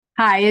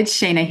Hi, it's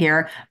Shayna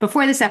here.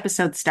 Before this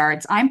episode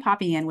starts, I'm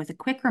popping in with a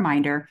quick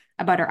reminder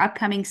about our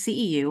upcoming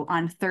CEU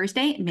on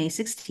Thursday, May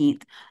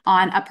 16th,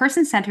 on a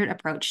person centered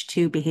approach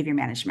to behavior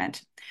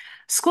management.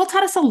 School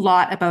taught us a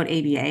lot about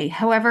ABA.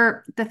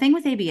 However, the thing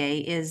with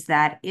ABA is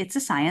that it's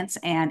a science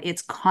and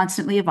it's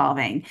constantly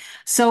evolving.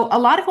 So, a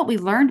lot of what we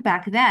learned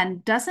back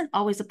then doesn't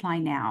always apply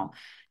now.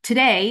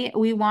 Today,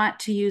 we want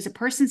to use a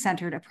person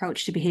centered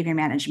approach to behavior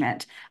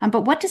management.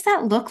 But what does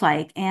that look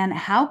like, and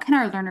how can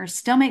our learners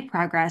still make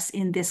progress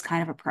in this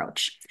kind of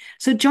approach?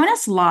 So, join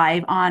us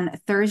live on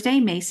Thursday,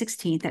 May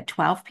 16th at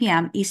 12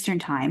 p.m. Eastern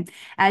Time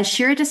as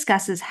Shira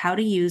discusses how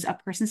to use a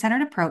person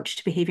centered approach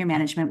to behavior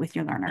management with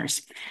your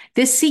learners.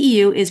 This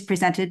CEU is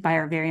presented by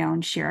our very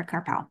own Shira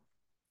Karpal.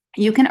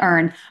 You can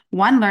earn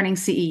one learning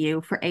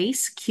CEU for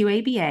ACE,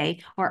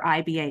 QABA, or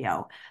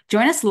IBAO.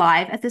 Join us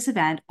live at this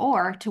event,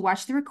 or to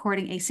watch the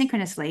recording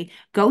asynchronously,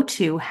 go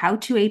to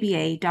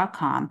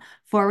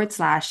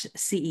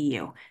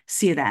howtoaba.com/CEU.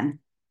 See you then.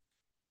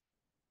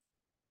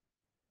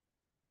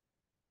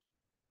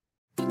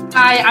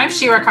 Hi, I'm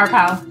Shira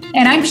Karpal.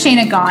 And I'm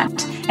Shayna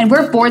Gaunt, and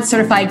we're board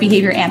certified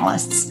behavior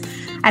analysts.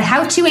 At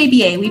How to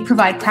ABA, we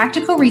provide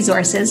practical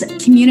resources,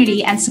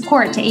 community, and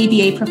support to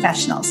ABA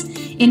professionals.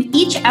 In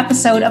each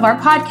episode of our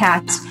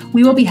podcast,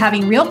 we will be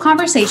having real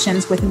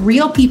conversations with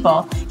real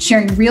people,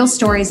 sharing real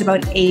stories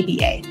about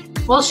ABA.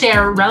 We'll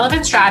share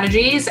relevant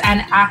strategies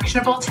and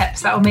actionable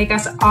tips that will make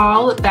us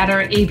all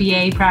better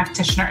ABA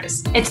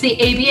practitioners. It's the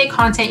ABA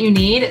content you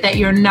need that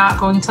you're not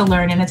going to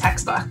learn in a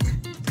textbook.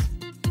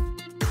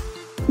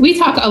 We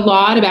talk a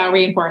lot about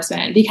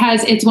reinforcement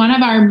because it's one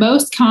of our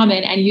most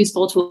common and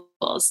useful tools.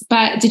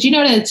 But did you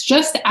know that it's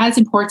just as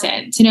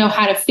important to know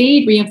how to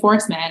fade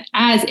reinforcement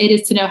as it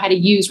is to know how to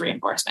use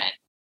reinforcement?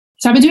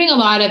 So I've been doing a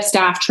lot of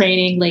staff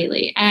training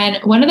lately,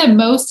 and one of the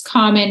most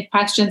common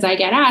questions I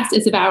get asked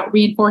is about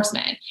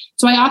reinforcement.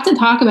 So I often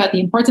talk about the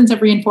importance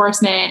of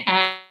reinforcement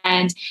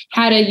and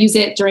how to use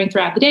it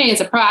throughout the day as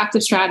a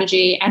proactive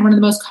strategy. And one of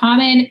the most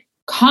common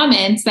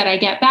comments that I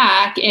get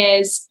back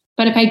is,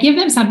 but if I give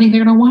them something,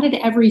 they're going to want it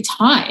every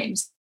time.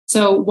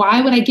 So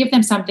why would I give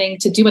them something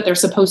to do what they're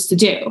supposed to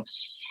do?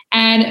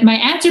 And my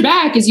answer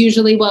back is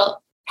usually,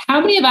 well, how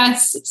many of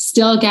us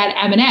still get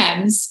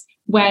M&Ms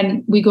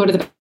when we go to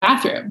the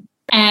bathroom?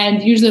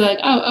 And usually like,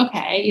 oh,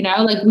 okay.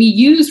 Like we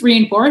use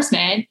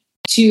reinforcement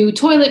to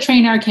toilet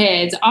train our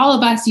kids. All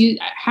of us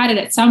had it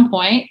at some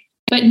point,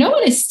 but no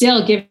one is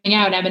still giving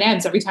out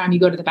M&Ms every time you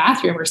go to the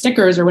bathroom or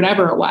stickers or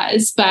whatever it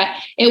was. But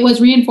it was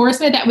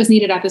reinforcement that was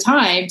needed at the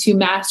time to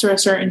master a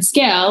certain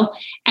skill.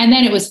 And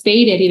then it was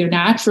faded either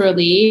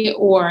naturally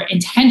or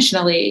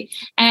intentionally.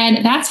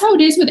 And that's how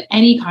it is with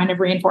any kind of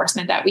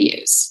reinforcement that we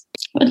use.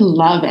 I would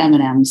love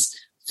M&Ms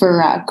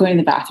for going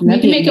to the bathroom.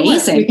 That'd be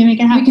amazing. We can make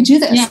it happen. We could do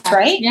this, yeah.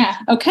 Right? Yeah.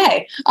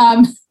 Okay.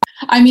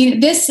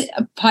 This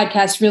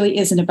podcast really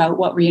isn't about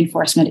what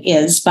reinforcement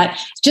is, but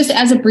just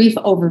as a brief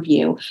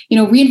overview,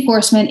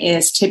 reinforcement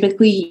is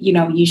typically,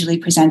 usually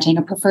presenting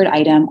a preferred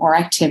item or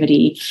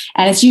activity,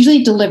 and it's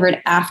usually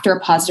delivered after a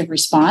positive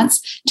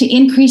response to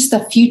increase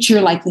the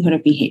future likelihood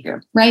of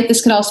behavior, right?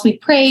 This could also be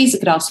praise. It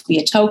could also be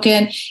a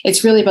token.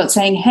 It's really about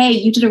saying, hey,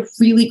 you did a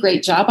really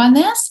great job on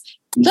this.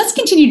 Let's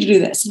continue to do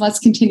this. Let's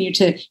continue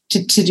to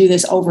do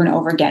this over and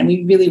over again.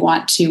 We really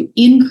want to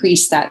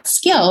increase that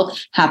skill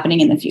happening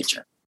in the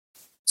future.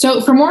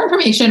 So for more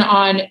information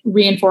on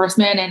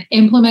reinforcement and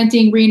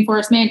implementing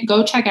reinforcement,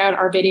 go check out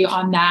our video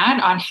on that,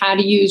 on how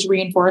to use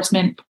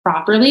reinforcement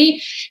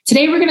properly.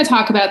 Today, we're going to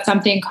talk about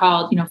something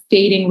called,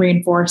 fading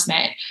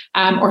reinforcement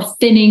or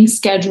thinning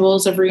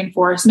schedules of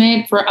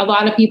reinforcement. For a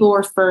lot of people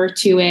refer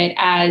to it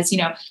as,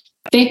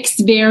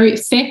 fixed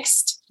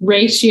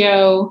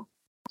ratio.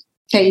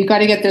 Okay, you've got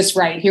to get this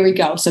right. Here we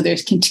go. So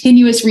there's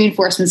continuous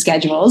reinforcement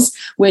schedules,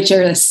 which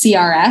are the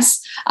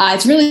CRS.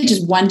 It's really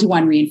just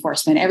one-to-one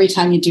reinforcement. Every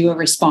time you do a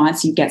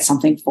response, you get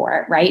something for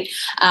it, right?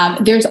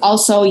 There's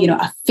also,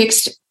 a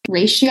fixed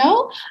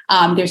ratio.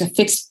 There's a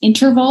fixed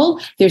interval.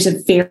 There's a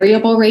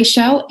variable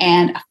ratio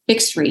and a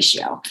fixed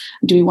ratio.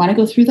 Do we want to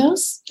go through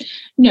those?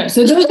 No.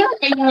 So those are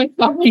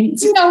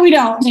no, we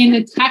don't. In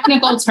the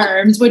technical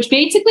terms, which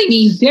basically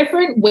mean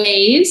different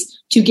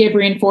ways to give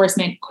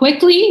reinforcement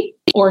quickly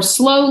or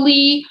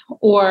slowly,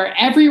 or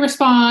every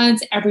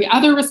response, every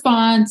other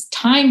response,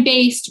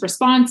 time-based,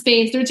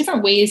 response-based. There are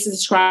different ways to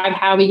describe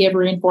how we give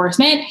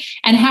reinforcement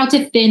and how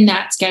to thin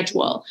that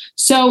schedule.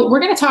 So we're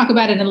going to talk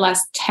about it in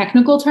less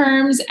technical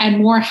terms and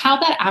more how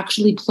that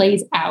actually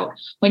plays out.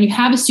 When you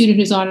have a student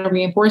who's on a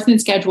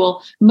reinforcement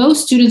schedule,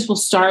 most students will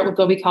start with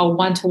what we call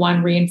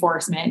one-to-one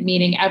reinforcement,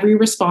 meaning every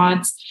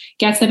response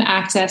gets them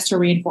access to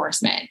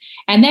reinforcement.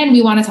 And then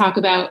we want to talk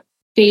about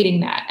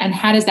fading that and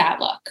how does that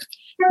look?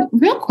 The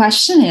real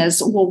question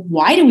is, well,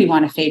 why do we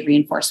want to fade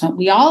reinforcement?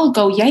 We all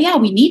go, yeah,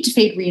 we need to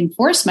fade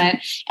reinforcement.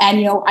 And,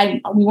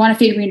 we want to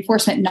fade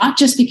reinforcement, not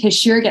just because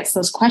Shira gets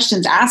those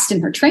questions asked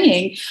in her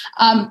training,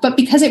 but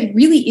because it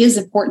really is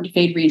important to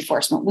fade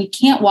reinforcement. We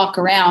can't walk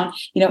around,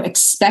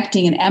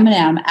 expecting an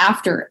M&M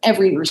after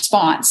every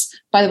response.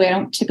 By the way, I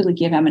don't typically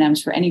give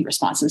M&Ms for any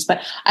responses,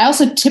 but I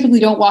also typically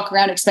don't walk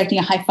around expecting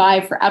a high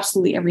five for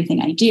absolutely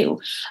everything I do.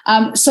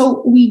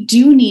 So we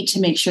do need to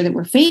make sure that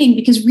we're fading,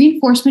 because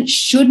reinforcement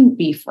shouldn't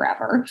be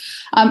forever.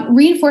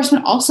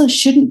 Reinforcement also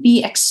shouldn't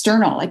be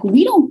external. Like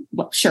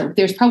sure,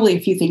 there's probably a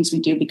few things we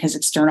do because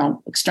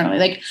externally,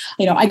 like,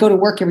 I go to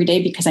work every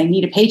day because I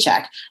need a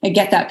paycheck. I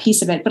get that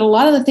piece of it. But a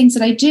lot of the things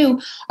that I do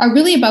are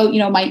really about,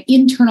 my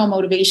internal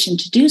motivation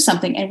to do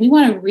something. And we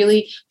want to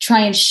really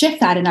try and shift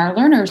that in our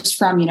learners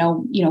from,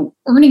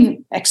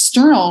 earning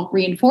external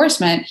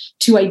reinforcement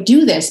to, I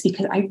do this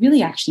because I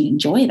really actually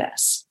enjoy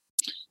this.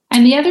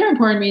 And the other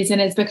important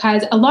reason is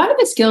because a lot of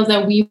the skills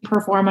that we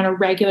perform on a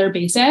regular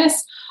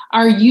basis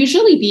are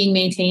usually being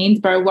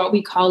maintained by what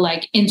we call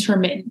like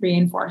intermittent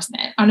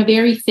reinforcement on a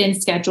very thin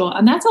schedule.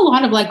 And that's a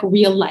lot of like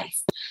real life.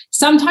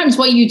 Sometimes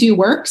what you do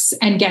works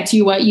and gets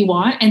you what you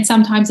want, and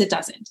sometimes it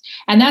doesn't.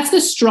 And that's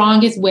the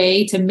strongest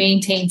way to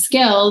maintain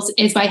skills,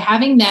 is by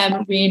having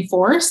them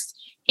reinforced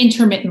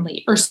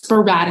intermittently or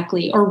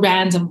sporadically or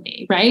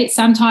randomly, right?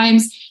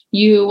 Sometimes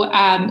you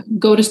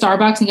go to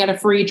Starbucks and get a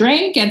free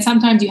drink, and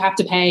sometimes you have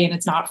to pay and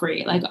it's not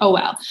free. Like, oh,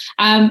 well.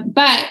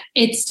 But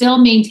it still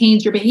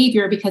maintains your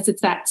behavior because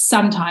it's that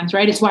sometimes,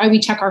 right? It's why we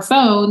check our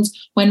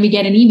phones when we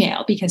get an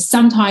email, because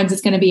sometimes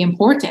it's going to be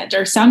important,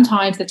 or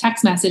sometimes the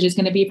text message is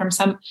going to be from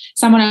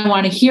someone I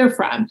want to hear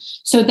from.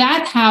 So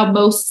that's how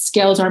most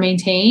skills are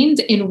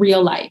maintained in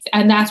real life.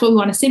 And that's what we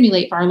want to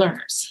simulate for our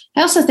learners.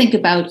 I also think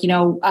about,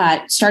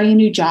 starting a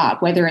new job,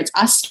 whether it's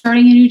us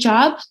starting a new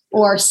job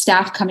or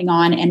staff coming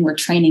on and we're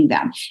training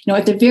them.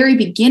 At the very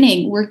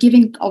beginning, we're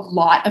giving a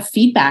lot of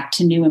feedback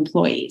to new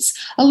employees,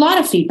 a lot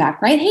of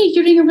feedback, right? Hey,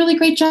 you're doing a really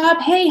great job.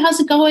 Hey, how's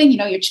it going?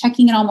 You're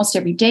checking in almost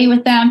every day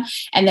with them.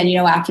 And then,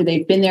 after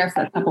they've been there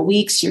for a couple of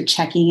weeks, you're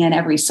checking in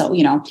every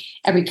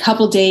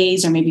couple of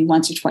days or maybe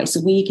once or twice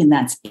a week. And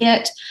that's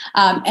it.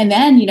 And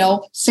then,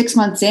 6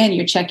 months in,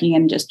 you're checking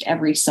in just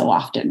every so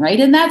often, right?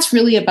 And that's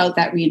really about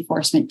that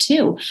reinforcement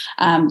too.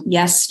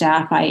 Yes,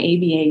 staff, I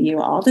ABA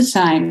you all the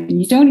time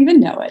and you don't even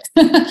know it.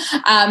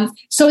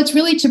 So it's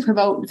really to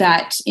promote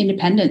that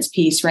independence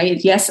piece,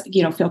 right? Yes,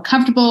 feel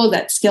comfortable,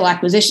 that skill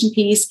acquisition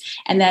piece.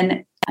 And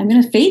then I'm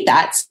going to fade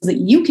that so that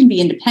you can be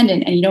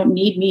independent and you don't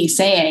need me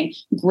saying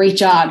great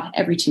job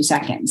every 2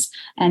 seconds.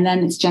 And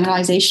then it's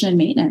generalization and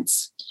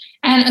maintenance.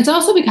 And it's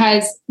also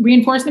because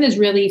reinforcement is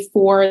really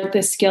for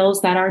the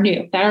skills that are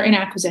new, that are in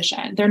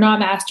acquisition. They're not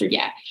mastered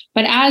yet.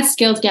 But as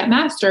skills get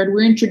mastered,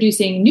 we're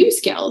introducing new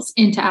skills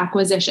into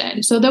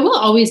acquisition. So there will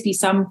always be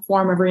some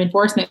form of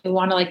reinforcement. We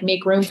want to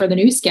make room for the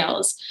new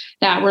skills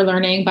that we're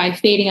learning by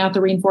fading out the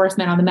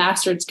reinforcement on the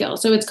mastered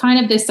skills. So it's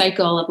kind of this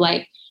cycle of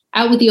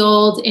out with the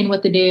old, in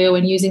with the new,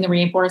 and using the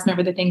reinforcement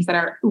for the things that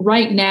are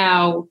right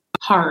now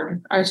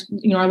hard. Our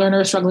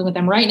learners are struggling with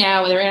them right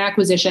now. They're in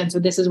acquisition. So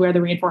this is where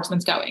the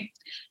reinforcement's going.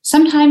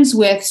 Sometimes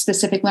with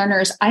specific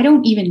learners, I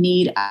don't even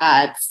need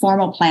a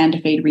formal plan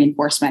to fade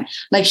reinforcement.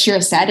 Like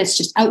Shira said, it's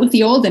just out with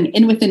the old and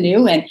in with the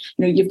new. And,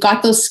 you've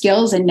got those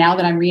skills. And now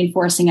that I'm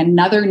reinforcing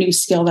another new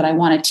skill that I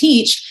want to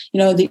teach,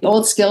 the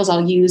old skills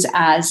I'll use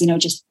as,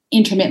 just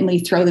intermittently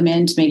throw them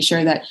in to make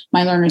sure that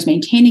my learner is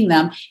maintaining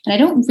them. And I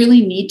don't really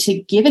need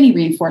to give any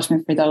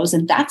reinforcement for those.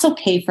 And that's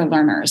okay for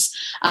learners.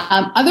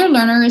 Other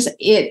learners,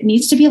 it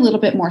needs to be a little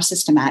bit more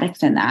systematic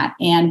than that.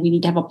 And we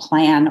need to have a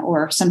plan,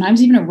 or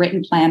sometimes even a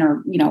written plan,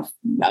 or,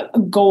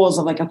 goals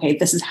of okay,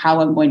 this is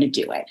how I'm going to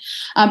do it.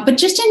 But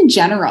just in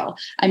general,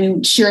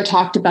 Shira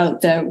talked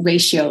about the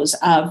ratios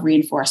of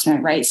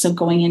reinforcement, right? So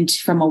going into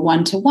from a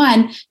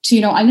 1-to-1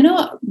 to, I'm going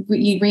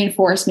to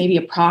reinforce maybe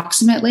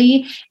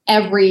approximately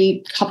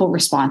every couple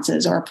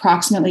responses, or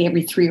approximately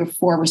every 3 or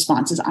 4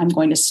 responses, I'm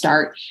going to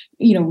start,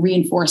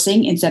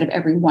 reinforcing instead of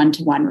every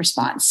 1-to-1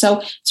 response.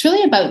 So it's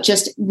really about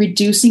just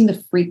reducing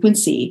the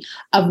frequency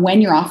of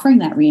when you're offering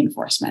that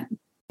reinforcement.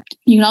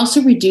 You can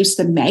also reduce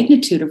the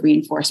magnitude of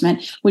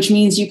reinforcement, which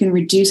means you can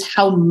reduce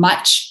how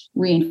much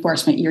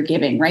reinforcement you're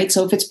giving, right?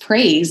 So if it's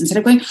praise, instead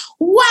of going,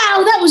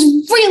 wow, that was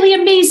really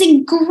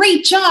amazing,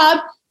 great job,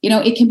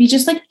 it can be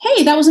just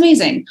hey, that was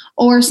amazing.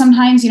 Or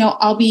sometimes,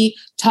 I'll be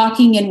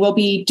talking and we'll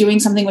be doing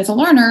something with a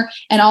learner,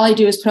 and all I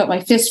do is put out my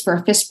fist for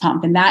a fist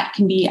pump. And that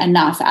can be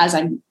enough as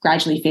I'm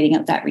gradually fading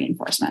out that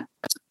reinforcement.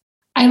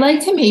 I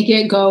like to make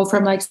it go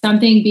from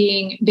something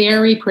being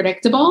very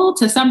predictable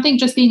to something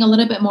just being a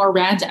little bit more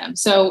random.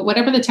 So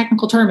whatever the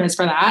technical term is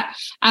for that,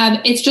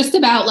 it's just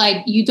about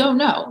you don't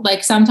know.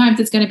 Sometimes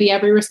it's going to be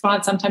every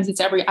response. Sometimes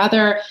it's every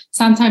other.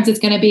 Sometimes it's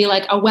going to be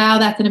oh, wow,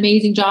 that's an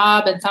amazing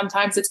job. And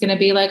sometimes it's going to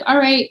be all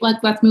right,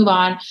 let's move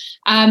on.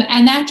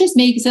 And that just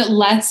makes it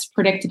less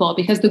predictable,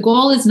 because the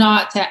goal is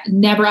not to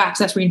never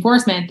access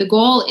reinforcement. The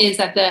goal is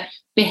that the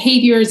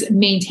behaviors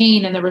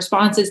maintain and the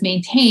responses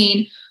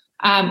maintain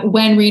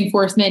when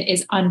reinforcement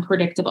is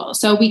unpredictable.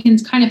 So we can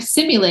kind of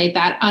simulate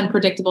that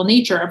unpredictable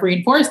nature of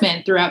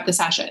reinforcement throughout the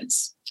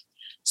sessions.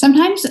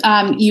 Sometimes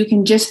you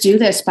can just do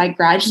this by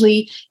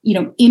gradually,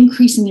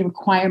 increasing the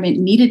requirement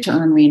needed to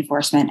earn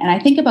reinforcement. And I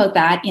think about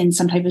that in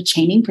some type of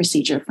chaining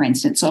procedure, for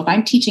instance. So if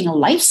I'm teaching a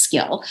life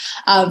skill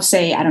of,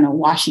 say, I don't know,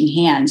 washing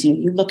hands,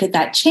 you look at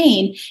that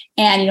chain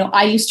and,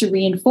 I used to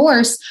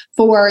reinforce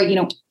for,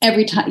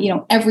 every time,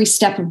 every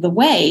step of the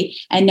way.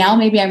 And now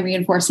maybe I'm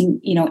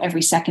reinforcing,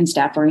 every second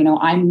step, or,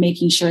 I'm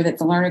making sure that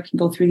the learner can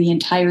go through the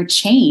entire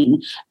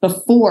chain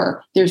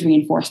before there's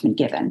reinforcement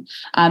given.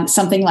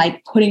 Something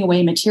like putting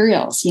away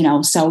materials.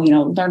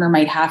 Learner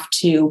might have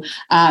to,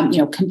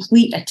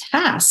 complete a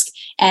task.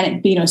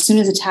 And, as soon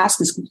as a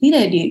task is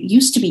completed, it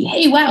used to be,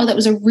 hey, wow, that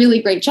was a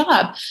really great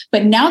job.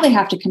 But now they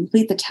have to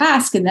complete the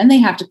task and then they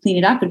have to clean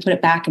it up and put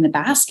it back in the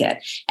basket.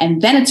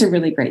 And then it's a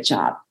really great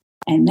job.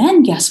 And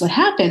then guess what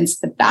happens?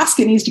 The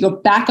basket needs to go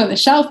back on the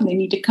shelf and they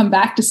need to come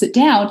back to sit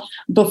down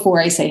before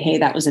I say, hey,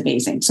 that was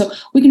amazing. So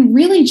we can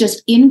really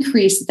just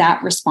increase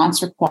that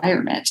response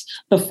requirement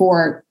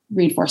before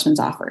reinforcement's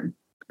offered.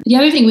 The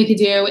other thing we could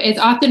do is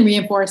often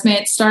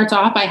reinforcement starts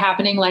off by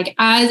happening like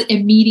as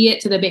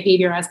immediate to the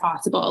behavior as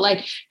possible.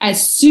 Like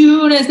as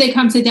soon as they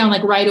come sit down,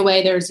 like right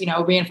away, there's,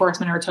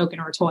 reinforcement or a token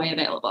or a toy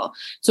available.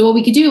 So what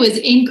we could do is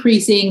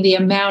increasing the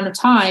amount of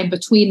time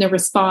between the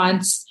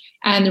response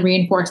and the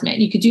reinforcement.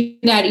 You could do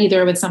that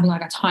either with something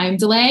like a time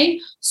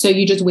delay. So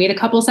you just wait a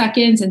couple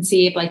seconds and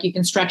see if you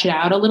can stretch it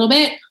out a little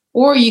bit.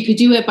 Or you could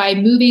do it by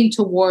moving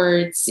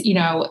towards,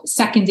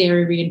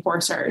 secondary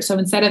reinforcers. So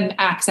instead of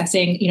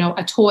accessing,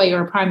 a toy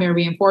or a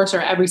primary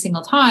reinforcer every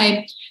single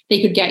time,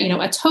 they could get,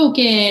 a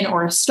token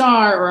or a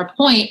star or a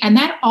point. And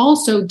that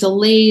also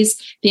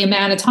delays the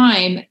amount of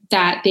time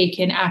that they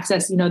can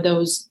access,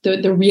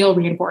 the real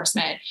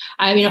reinforcement.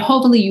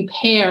 Hopefully you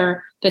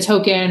pair the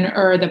token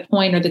or the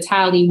point or the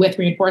tally with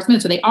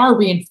reinforcement. So they are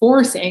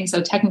reinforcing.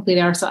 So technically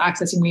they are still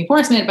accessing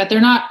reinforcement, but they're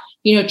not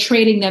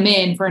trading them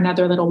in for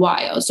another little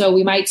while. So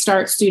we might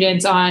start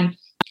students on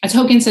a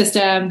token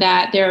system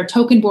that their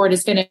token board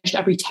is finished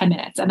every 10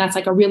 minutes. And that's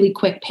like a really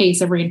quick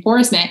pace of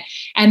reinforcement.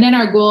 And then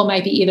our goal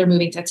might be either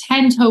moving to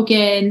 10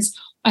 tokens,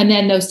 and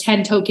then those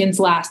 10 tokens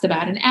last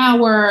about an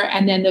hour.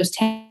 And then those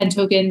 10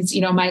 tokens,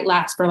 might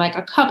last for like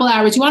a couple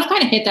hours. You want to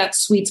kind of hit that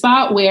sweet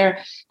spot where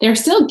they're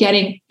still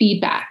getting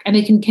feedback and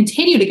they can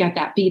continue to get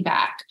that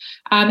feedback.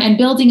 And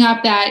building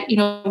up that,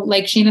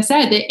 like Shayna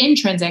said, the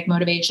intrinsic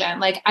motivation,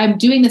 like I'm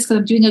doing this because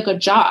I'm doing a good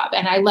job.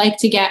 And I like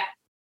to get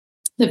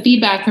the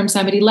feedback from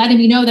somebody letting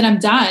me know that I'm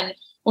done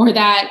or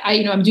that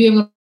I'm doing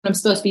what I'm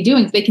supposed to be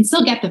doing. So they can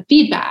still get the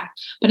feedback.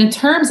 But in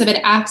terms of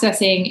it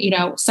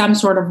accessing, some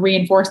sort of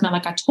reinforcement,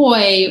 like a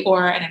toy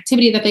or an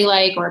activity that they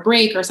like or a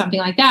break or something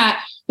like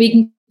that, we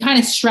can kind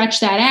of stretch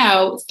that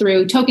out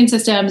through token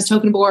systems,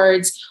 token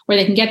boards, where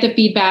they can get the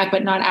feedback,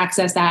 but not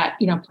access that,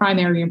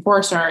 primary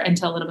reinforcer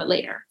until a little bit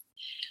later.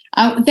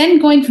 Then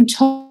going from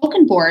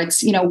token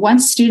boards,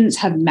 once students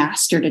have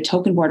mastered a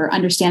token board or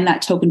understand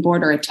that token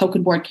board or a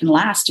token board can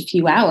last a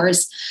few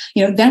hours,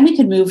 then we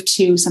could move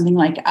to something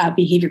like a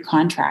behavior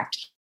contract.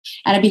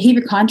 And a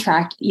behavior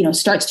contract,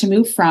 starts to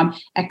move from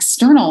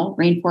external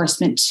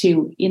reinforcement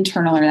to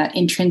internal or that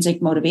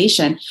intrinsic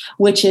motivation,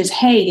 which is,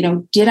 hey,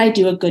 did I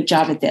do a good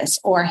job at this?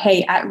 Or,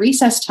 hey, at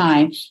recess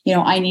time,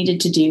 I needed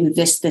to do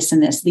this, this,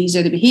 and this. These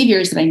are the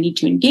behaviors that I need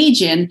to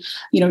engage in,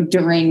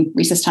 during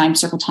recess time,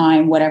 circle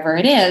time, whatever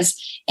it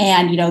is.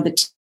 And,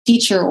 the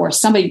teacher or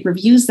somebody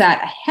reviews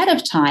that ahead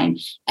of time.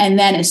 And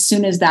then as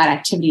soon as that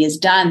activity is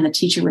done, the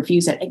teacher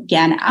reviews it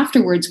again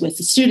afterwards with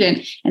the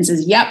student and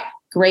says, yep,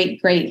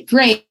 great,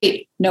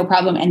 no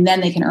problem. And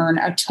then they can earn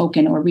a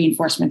token or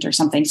reinforcement or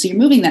something. So you're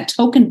moving that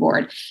token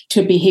board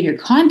to a behavior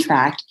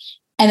contract.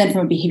 And then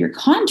from a behavior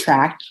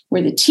contract,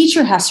 where the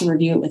teacher has to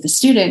review it with the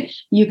student,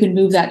 you can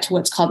move that to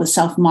what's called a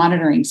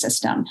self-monitoring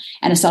system.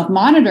 And a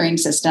self-monitoring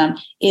system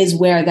is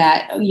where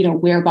that,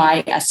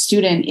 whereby a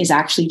student is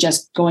actually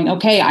just going,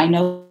 okay, I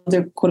know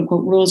the quote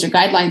unquote rules or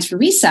guidelines for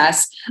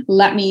recess.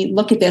 Let me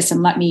look at this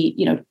and let me,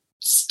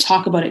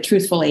 talk about it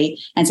truthfully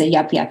and say,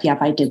 yep,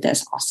 I did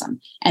this.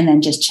 Awesome. And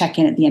then just check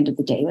in at the end of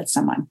the day with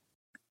someone.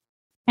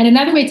 And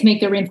another way to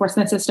make the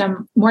reinforcement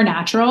system more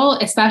natural,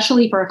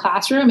 especially for a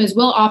classroom, is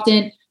we'll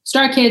often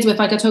start kids with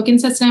like a token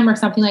system or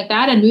something like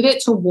that and move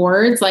it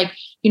towards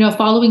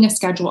following a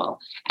schedule.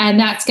 And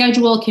that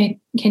schedule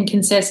can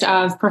consist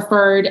of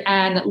preferred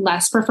and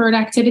less preferred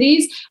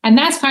activities. And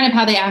that's kind of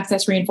how they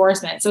access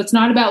reinforcement. So it's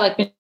not about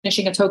like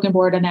finishing a token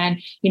board and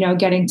then,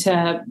 getting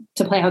to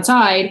play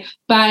outside,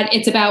 but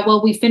it's about,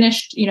 well, we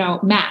finished,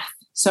 math.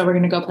 So we're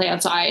going to go play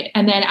outside.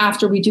 And then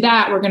after we do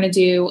that, we're going to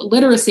do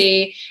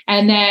literacy.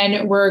 And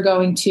then we're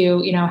going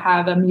to,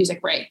 have a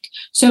music break.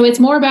 So it's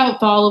more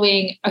about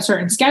following a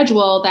certain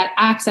schedule that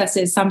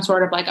accesses some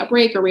sort of like a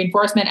break or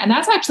reinforcement. And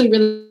that's actually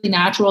really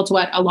natural to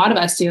what a lot of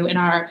us do in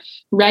our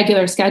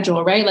regular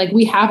schedule, right? Like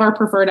we have our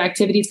preferred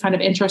activities kind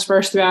of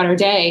interspersed throughout our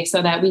day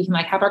so that we can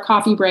like have our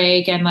coffee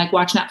break and like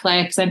watch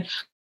Netflix. And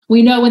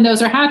we know when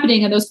those are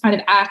happening and those kind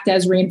of act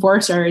as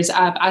reinforcers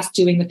of us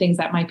doing the things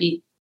that might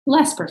be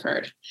less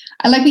preferred.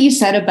 I like what you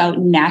said about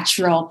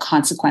natural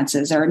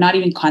consequences, or not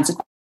even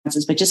consequences,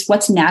 but just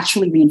what's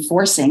naturally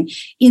reinforcing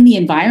in the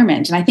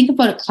environment. And I think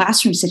about a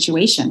classroom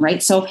situation,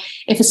 right? So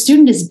if a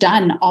student has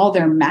done all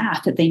their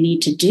math that they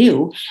need to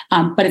do,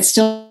 but it's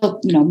still,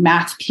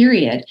 math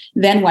period,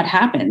 then what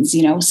happens?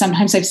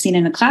 Sometimes I've seen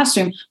in the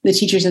classroom, the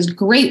teacher says,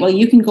 great, well,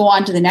 you can go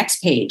on to the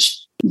next page.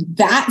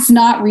 That's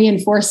not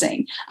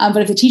reinforcing.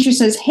 But if the teacher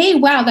says, hey,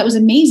 wow, that was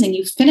amazing.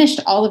 You finished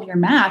all of your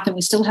math and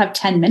we still have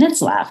 10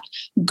 minutes left,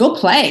 go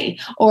play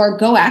or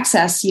go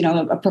access,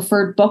 a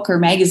preferred book or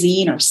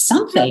magazine or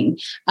something,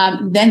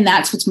 then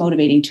that's what's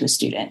motivating to a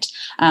student.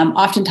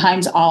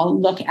 Oftentimes I'll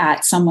look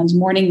at someone's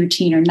morning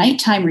routine or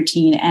nighttime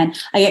routine,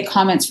 and I get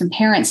comments from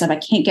parents of, I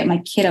can't get my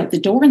kid out the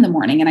door in the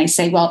morning. And I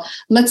say, well,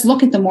 let's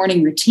look at the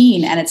morning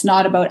routine. And it's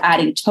not about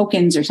adding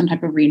tokens or some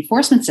type of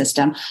reinforcement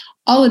system.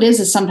 All it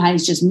is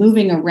sometimes just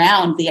moving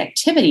around the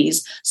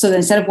activities so that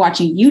instead of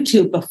watching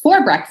YouTube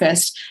before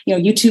breakfast,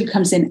 YouTube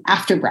comes in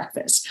after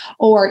breakfast.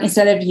 Or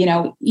instead of,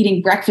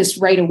 eating breakfast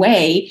right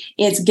away,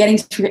 it's getting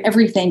through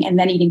everything and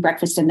then eating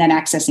breakfast and then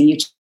accessing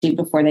YouTube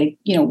before they,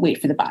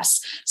 wait for the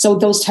bus. So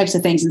those types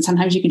of things. And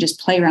sometimes you can just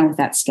play around with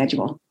that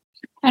schedule.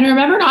 And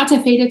remember not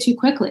to fade it too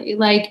quickly.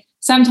 Like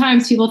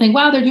sometimes people think,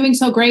 wow, they're doing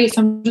so great,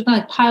 so I'm just going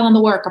to pile on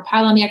the work or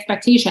pile on the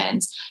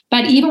expectations.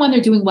 But even when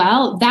they're doing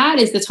well, that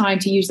is the time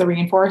to use the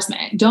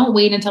reinforcement. Don't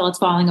wait until it's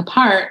falling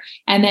apart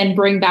and then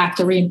bring back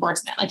the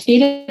reinforcement. Like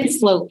fade it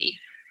slowly.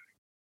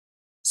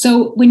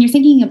 So when you're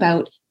thinking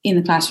about in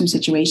the classroom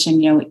situation,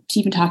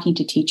 even talking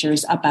to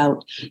teachers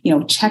about,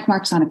 check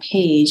marks on a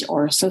page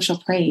or social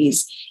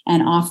praise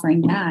and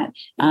offering that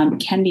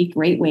can be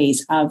great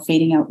ways of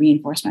fading out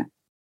reinforcement.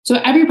 So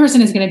every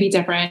person is going to be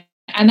different.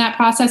 And that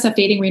process of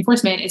fading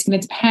reinforcement is going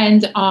to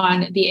depend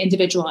on the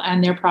individual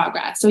and their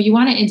progress. So you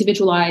want to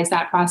individualize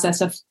that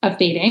process of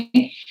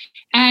fading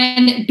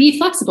and be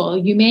flexible.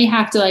 You may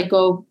have to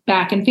go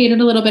back and fade it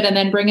a little bit and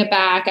then bring it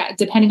back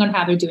depending on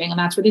how they're doing. And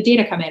that's where the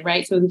data come in,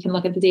 right? So we can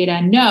look at the data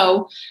and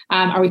know,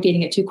 are we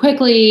fading it too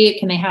quickly?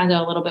 Can they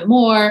handle a little bit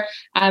more?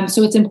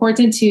 So it's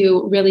important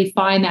to really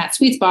find that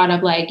sweet spot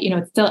of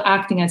it's still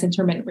acting as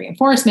intermittent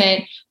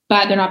reinforcement,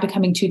 but they're not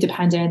becoming too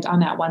dependent on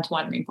that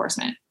one-to-one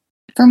reinforcement.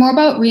 For more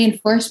about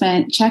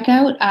reinforcement, check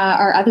out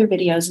our other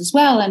videos as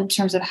well in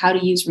terms of how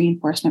to use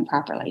reinforcement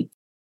properly.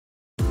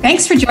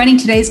 Thanks for joining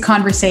today's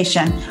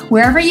conversation.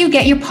 Wherever you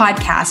get your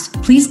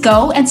podcast, please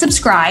go and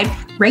subscribe,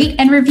 rate,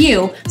 and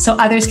review so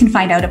others can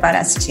find out about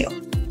us too.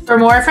 For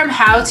more from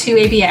How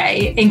to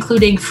ABA,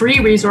 including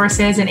free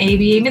resources and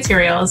ABA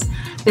materials,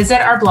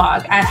 visit our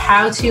blog at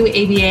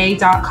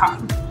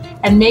howtoaba.com.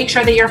 And make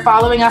sure that you're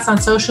following us on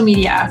social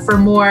media for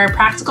more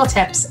practical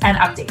tips and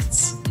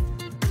updates.